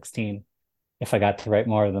past 16. If I got to write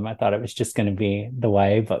more of them, I thought it was just going to be the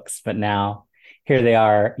YA books, but now here they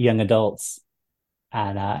are, young adults,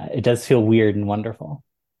 and it does feel weird and wonderful.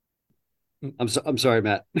 I'm sorry,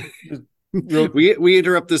 Matt. we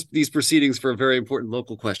interrupt these proceedings for a very important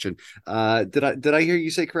local question. Did I hear you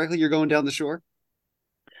say correctly? You're going down the shore?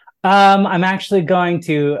 I'm actually going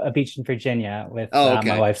to a beach in Virginia with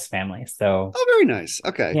my wife's family. So, very nice.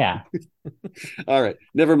 Okay, yeah. All right,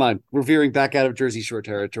 never mind. We're veering back out of Jersey Shore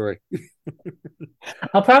territory.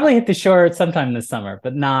 I'll probably hit the shore sometime this summer,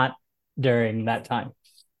 but not during that time.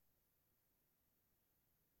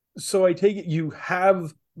 So I take it you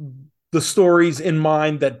have the stories in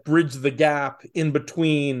mind that bridge the gap in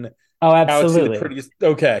between. Oh, absolutely. Galaxy the Prettiest.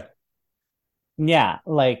 Okay. Yeah,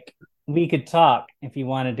 like we could talk if you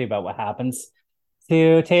wanted to about what happens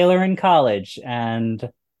to Taylor in college and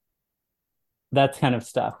that kind of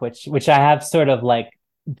stuff, which I have sort of like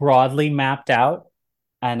broadly mapped out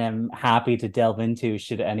and am happy to delve into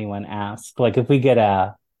should anyone ask. Like if we get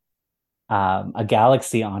a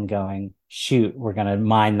Galaxy ongoing, shoot, we're gonna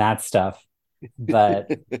mine that stuff.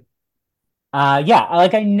 But yeah,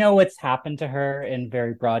 like I know what's happened to her in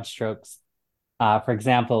very broad strokes. For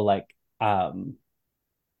example, like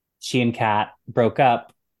she and Kat broke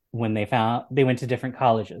up when they went to different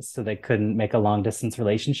colleges, so they couldn't make a long distance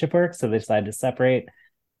relationship work. So they decided to separate.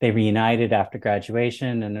 They reunited after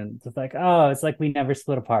graduation, and it's like we never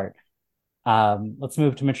split apart. Let's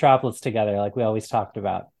move to Metropolis together, like we always talked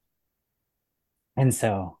about. And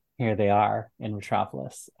so here they are in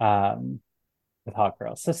Metropolis with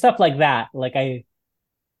Hawkgirl. So stuff like that, like I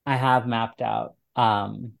have mapped out,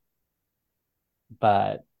 but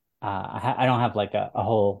I don't have like a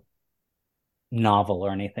whole novel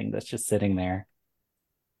or anything that's just sitting there.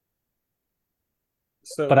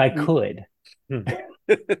 So, but I could.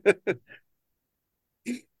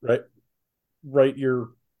 Write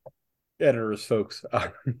your editors, folks,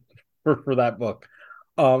 for that book.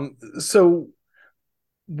 So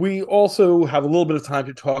we also have a little bit of time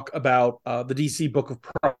to talk about the DC Book of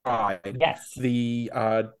Pride. Yes. The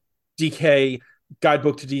DK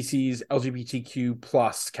guidebook to DC's LGBTQ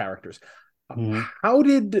plus characters. How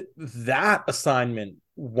did that assignment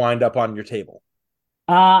wind up on your table?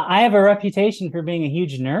 I have a reputation for being a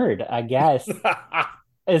huge nerd, I guess.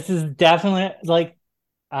 This is definitely like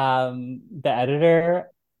the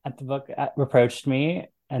editor at the book approached me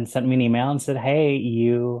and sent me an email and said, hey,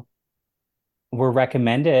 you were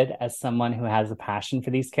recommended as someone who has a passion for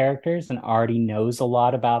these characters and already knows a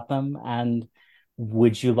lot about them, and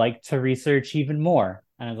would you like to research even more?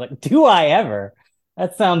 And I was like, do I ever?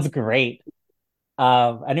 That sounds great.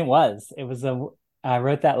 And it was I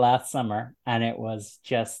wrote that last summer, and it was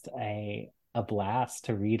just a blast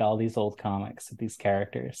to read all these old comics with these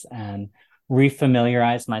characters and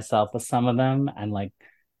refamiliarize myself with some of them and like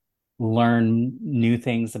learn new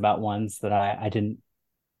things about ones that I didn't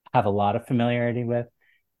have a lot of familiarity with,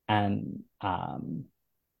 and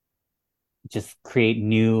just create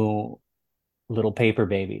new little paper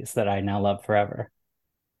babies that I now love forever.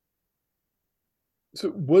 So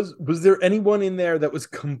was there anyone in there that was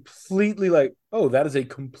completely like, oh, that is a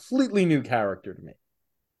completely new character to me?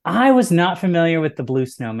 I was not familiar with the Blue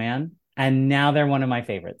Snowman, and now they're one of my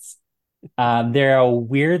favorites. They're a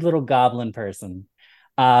weird little goblin person.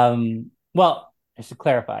 Well, I should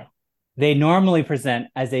clarify. They normally present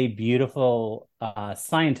as a beautiful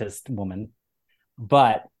scientist woman,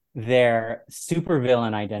 but their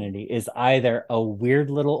supervillain identity is either a weird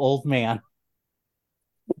little old man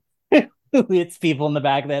who hits people in the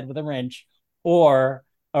back of the head with a wrench, or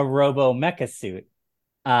a robo mecha suit.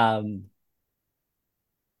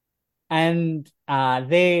 And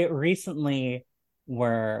they recently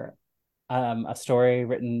were a story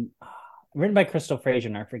written by Crystal Frazier,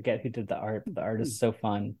 and I forget who did the art. The art is so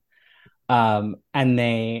fun. And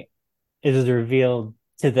it is revealed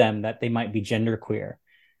to them that they might be genderqueer,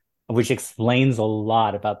 which explains a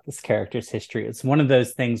lot about this character's history. It's one of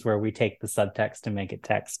those things where we take the subtext and make it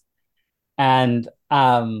text. And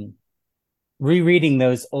rereading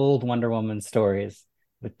those old Wonder Woman stories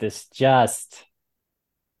with this just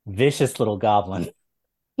vicious little goblin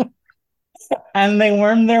and they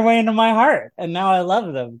wormed their way into my heart, and now I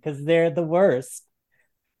love them because they're the worst.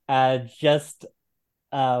 Just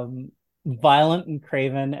violent and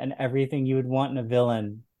craven and everything you would want in a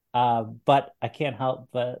villain. But I can't help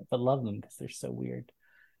but love them because they're so weird.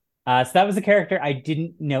 So that was a character I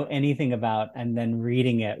didn't know anything about, and then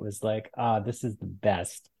reading it was like, oh, this is the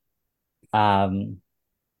best.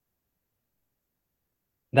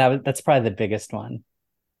 That's probably the biggest one.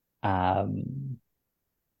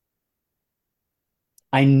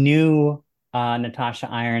 I knew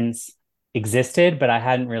Natasha Irons existed, but I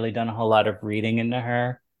hadn't really done a whole lot of reading into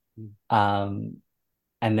her. And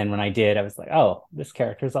then when I did, I was like, oh, this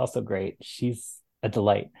character is also great. She's a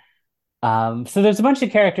delight. So there's a bunch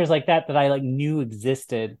of characters like that I like knew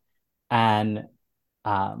existed, and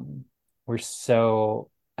we're so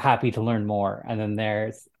happy to learn more. And then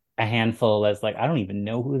there's a handful that's like, I don't even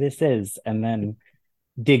know who this is. And then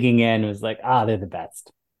digging in was like, they're the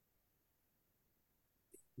best.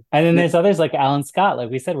 And then there's others like Alan Scott, like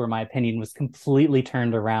we said, where my opinion was completely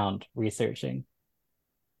turned around researching.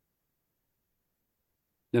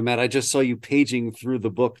 Now, Matt, I just saw you paging through the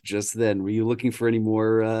book just then. Were you looking for any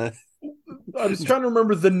more? I was trying to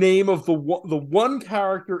remember the name of the one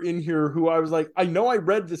character in here who I was like, I know I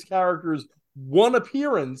read this character's one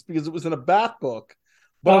appearance because it was in a Bat book.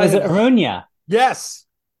 But was it Arunya? Yes.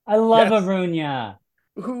 I love Arunya.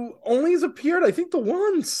 Who only has appeared, I think, the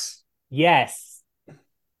once. Yes.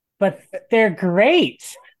 But they're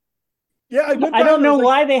great. Yeah, I don't know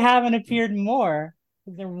why they haven't appeared more.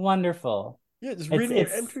 They're wonderful. Yeah, just reading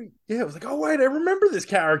your entry. Yeah, I was like, oh, wait, I remember this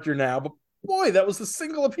character now. But boy, that was the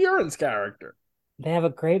single appearance character. They have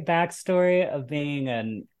a great backstory of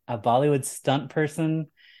being a Bollywood stunt person,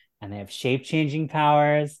 and they have shape-changing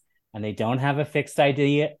powers, and they don't have a fixed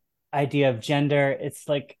idea of gender. It's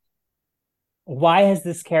like, why has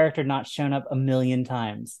this character not shown up a million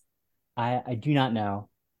times? I do not know.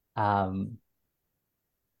 But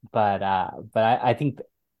I think,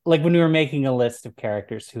 like, when we were making a list of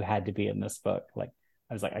characters who had to be in this book, like,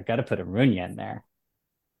 I was like, I got to put Arunya in there.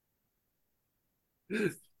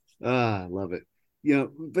 I love it.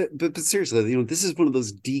 But seriously, this is one of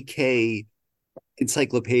those DK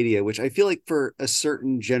encyclopedia, which I feel like for a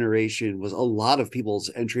certain generation was a lot of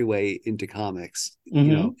people's entryway into comics.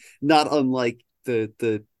 Not unlike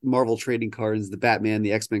the Marvel trading cards, the Batman,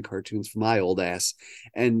 the X-Men cartoons from my old ass,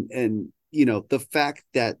 and the fact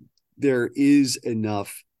that there is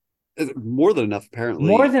enough, more than enough, apparently,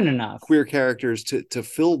 more than enough queer characters to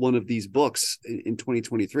fill one of these books in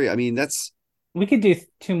 2023. I mean, we could do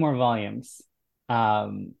 2 more volumes,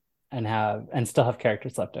 and still have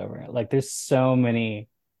characters left over. Like, there's so many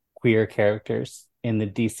queer characters in the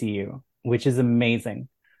DCU, which is amazing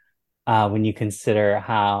when you consider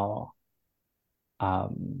how long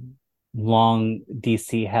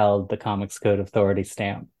DC held the Comics Code Authority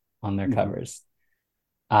stamp on their covers,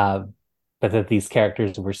 but that these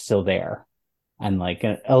characters were still there, and like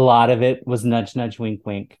a lot of it was nudge nudge wink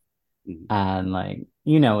wink, and like,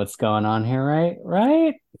 what's going on here,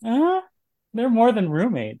 right? They're more than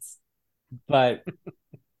roommates, but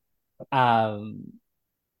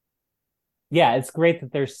yeah, it's great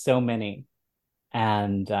that there's so many,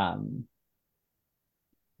 and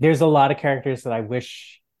there's a lot of characters that I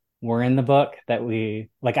wish were in the book that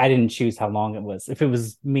I didn't choose how long it was. If it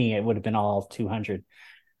was me, it would have been all 200.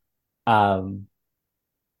 But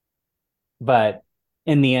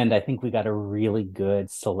in the end, I think we got a really good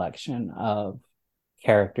selection of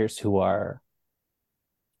characters who are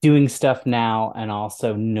doing stuff now, and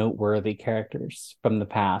also noteworthy characters from the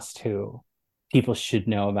past who people should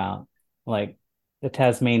know about. Like, the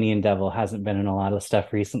Tasmanian Devil hasn't been in a lot of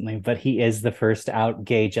stuff recently, but he is the first out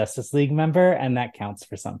gay Justice League member, and that counts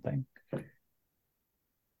for something.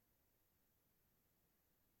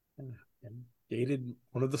 And dated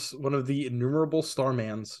one of the innumerable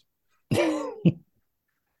Starmans.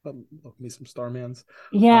 Love me some Starmans.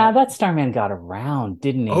 Yeah, that Starman got around,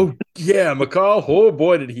 didn't he? Oh yeah, McCall. Oh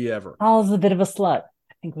boy, did he ever! Paul's a bit of a slut.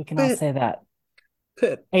 I think we can all say that.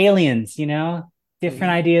 Aliens,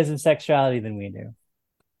 different ideas of sexuality than we do.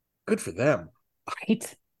 Good for them,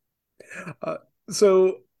 right?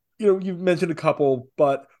 So you've mentioned a couple,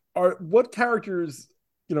 but what characters,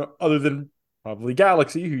 other than probably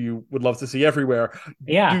Galaxy, who you would love to see everywhere?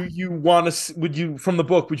 Yeah. Do you want to? From the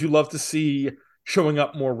book, would you love to see showing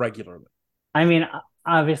up more regularly? I mean,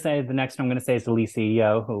 obviously, the next one I'm going to say is Elise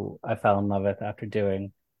Yo, who I fell in love with after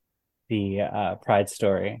doing the Pride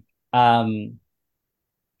story.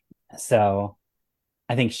 So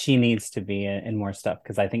I think she needs to be in more stuff,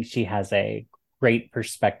 because I think she has a great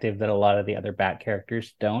perspective that a lot of the other Bat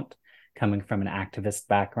characters don't, coming from an activist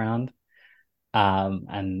background.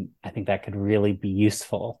 And I think that could really be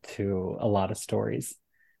useful to a lot of stories,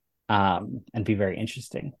 and be very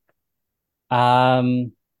interesting.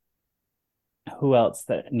 Um, who else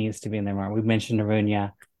that needs to be in there more? We mentioned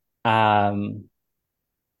Arunya. Um,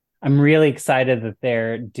 I'm really excited that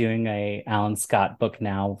they're doing a Alan Scott book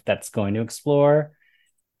now that's going to explore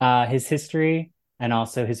his history and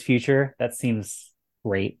also his future. That seems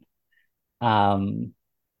great.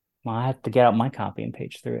 Well, I have to get out my copy and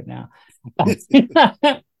page through it now.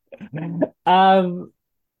 um,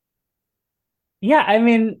 yeah, I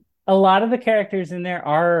mean, a lot of the characters in there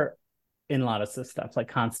are in a lot of stuff. Like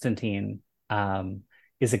Constantine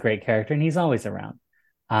is a great character, and he's always around.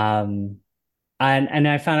 Um, and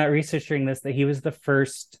I found out researching this that he was the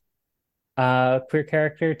first queer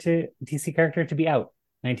character to DC character to be out.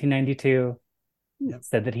 1992. Yep.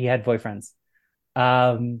 Said that he had boyfriends,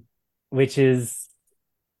 which is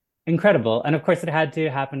incredible. And of course, it had to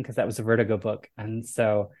happen because that was a Vertigo book, and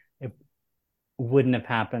so it wouldn't have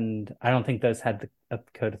happened. I don't think those had the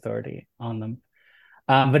code authority on them.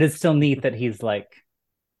 But it's still neat that he's like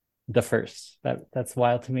the first. That's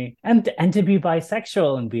wild to me. And to be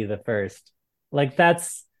bisexual and be the first. Like,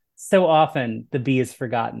 that's so often the B is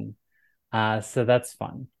forgotten. So that's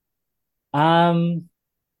fun.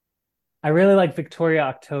 I really like Victoria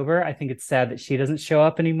October. I think it's sad that she doesn't show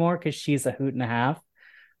up anymore because she's a hoot and a half.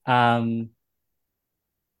 I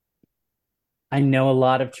know a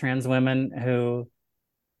lot of trans women who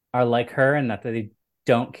are like her, and that they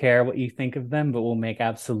don't care what you think of them, but will make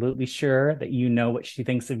absolutely sure that you know what she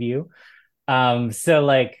thinks of you. So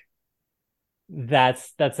like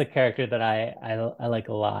that's a character that I like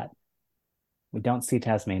a lot. We don't see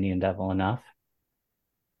Tasmanian Devil enough.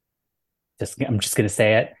 I'm just gonna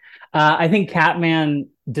say it. I think Catman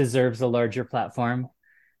deserves a larger platform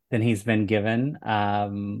than he's been given.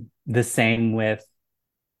 The same with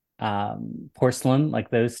Porcelain. Like,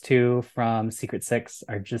 those two from Secret Six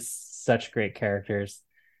are just such great characters,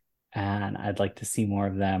 and I'd like to see more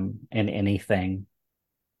of them in anything.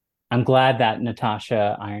 I'm glad that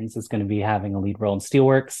Natasha Irons is going to be having a lead role in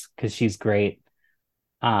Steelworks because she's great.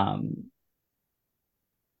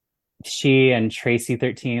 She and Tracy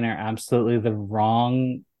 13 are absolutely the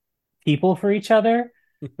wrong people for each other,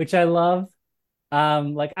 which I love.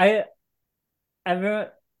 Like I've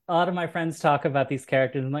a lot of my friends talk about these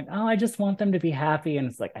characters and like, oh, I just want them to be happy, and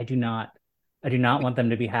it's like, I do not want them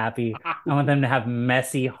to be happy. I want them to have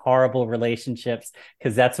messy, horrible relationships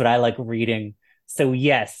because that's what I like reading. So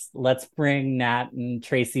yes, let's bring Nat and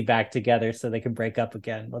Tracy back together so they can break up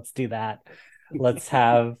again. Let's do that. Let's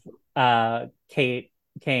have Kate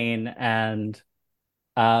Kane and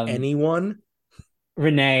anyone,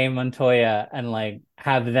 Renee Montoya, and like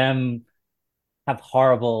have them have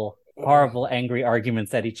horrible, angry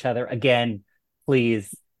arguments at each other again,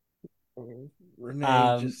 please.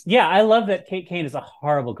 Renee Yeah, I love that Kate Kane is a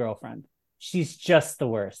horrible girlfriend. She's just the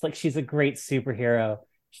worst. Like, she's a great superhero.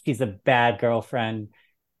 She's a bad girlfriend.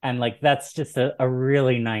 And like, that's just a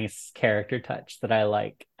really nice character touch that I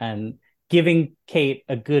like. And giving Kate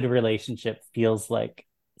a good relationship feels like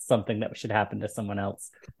something that should happen to someone else.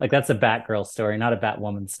 Like, that's a Batgirl story, not a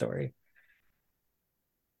Batwoman story.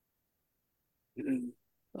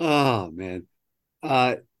 Oh man.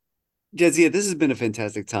 Jadzia, this has been a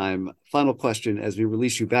fantastic time. Final question as we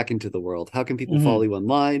release you back into the world. How can people follow you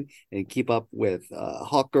online and keep up with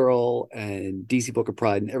Hawkgirl and DC Book of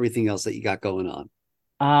Pride and everything else that you got going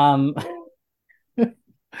on?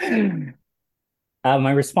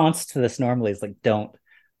 My response to this normally is like, don't.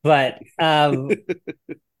 But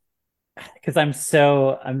because I'm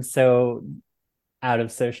so out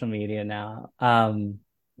of social media now,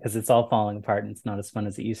 because it's all falling apart and it's not as fun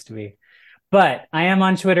as it used to be. But I am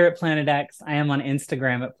on Twitter at Planet X. I am on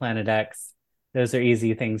Instagram at Planet X. Those are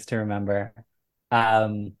easy things to remember. By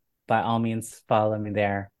all means, follow me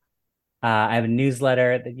there. I have a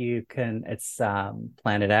newsletter that you can, it's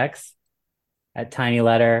Planet X at Tiny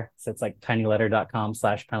Letter. So it's like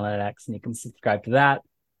tinyletter.com/Planet X, and you can subscribe to that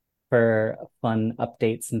for fun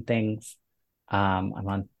updates and things. I'm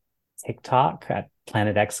on TikTok at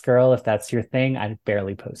Planet X Girl, if that's your thing. I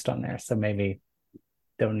barely post on there, so maybe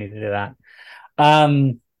don't need to do that.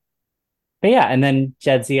 But yeah, and then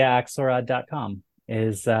JadziaAxelrod.com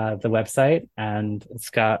is the website, and it's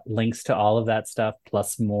got links to all of that stuff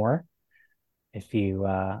plus more if you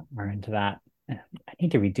are into that. I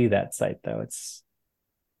need to redo that site though. It's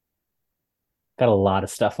got a lot of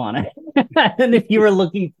stuff on it. And if you were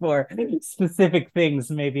looking for specific things,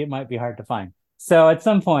 maybe it might be hard to find. So at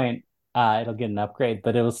some point, it'll get an upgrade,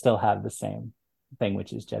 but it will still have the same thing,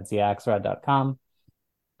 which is JadziaAxelrod.com.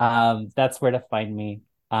 That's where to find me.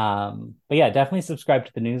 But yeah, definitely subscribe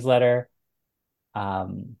to the newsletter.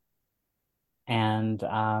 And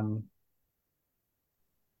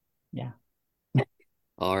yeah.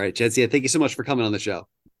 All right, Jadzia, thank you so much for coming on the show.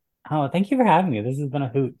 Oh, thank you for having me. This has been a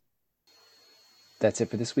hoot. That's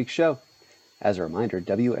it for this week's show. As a reminder,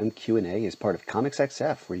 WMQ&A is part of Comics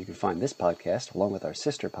XF, where you can find this podcast along with our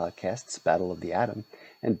sister podcasts, Battle of the Atom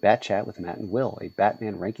and Bat Chat with Matt and Will, a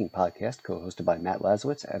Batman ranking podcast co-hosted by Matt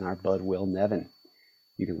Lazowitz and our bud Will Nevin.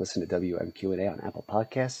 You can listen to WMQ&A on Apple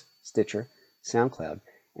Podcasts, Stitcher, SoundCloud,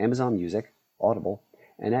 Amazon Music, Audible,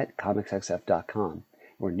 and at comicsxf.com,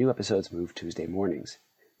 where new episodes move Tuesday mornings.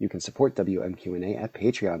 You can support WMQ&A at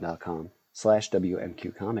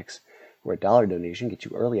patreon.com/WMQcomics, where a $1 donation gets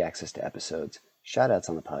you early access to episodes, shoutouts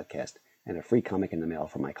on the podcast, and a free comic in the mail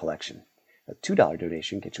from my collection. A $2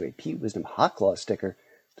 donation gets you a Pete Wisdom Hot Claw sticker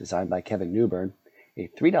designed by Kevin Newbern. A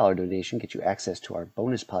 $3 donation gets you access to our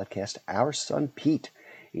bonus podcast, Our Son Pete,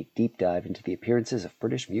 a deep dive into the appearances of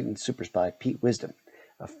British mutant super spy Pete Wisdom.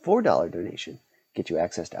 A $4 donation gets you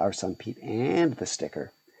access to Our Son Pete and the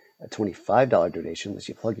sticker. A $25 donation lets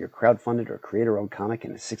you plug your crowdfunded or creator-owned comic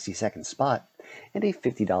in a 60-second spot, and a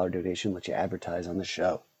 $50 donation lets you advertise on the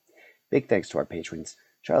show. Big thanks to our patrons,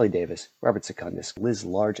 Charlie Davis, Robert Secundus, Liz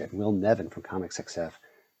Large, and Will Nevin from Comics XF,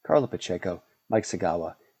 Carla Pacheco, Mike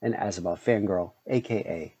Sagawa, and Azabah Fangirl,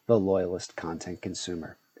 a.k.a. the Loyalist Content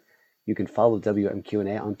Consumer. You can follow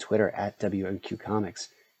WMQ&A on Twitter at WMQComics,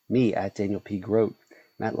 me at Daniel P. Grote,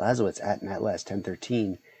 Matt Lazowitz at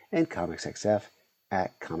MattLaz1013, and Comics XF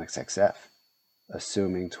at Comics XF,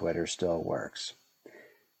 assuming Twitter still works.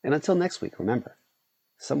 And until next week, remember,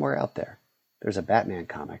 somewhere out there, there's a Batman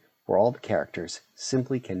comic where all the characters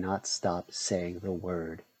simply cannot stop saying the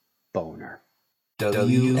word boner.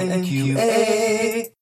 WMQ&A.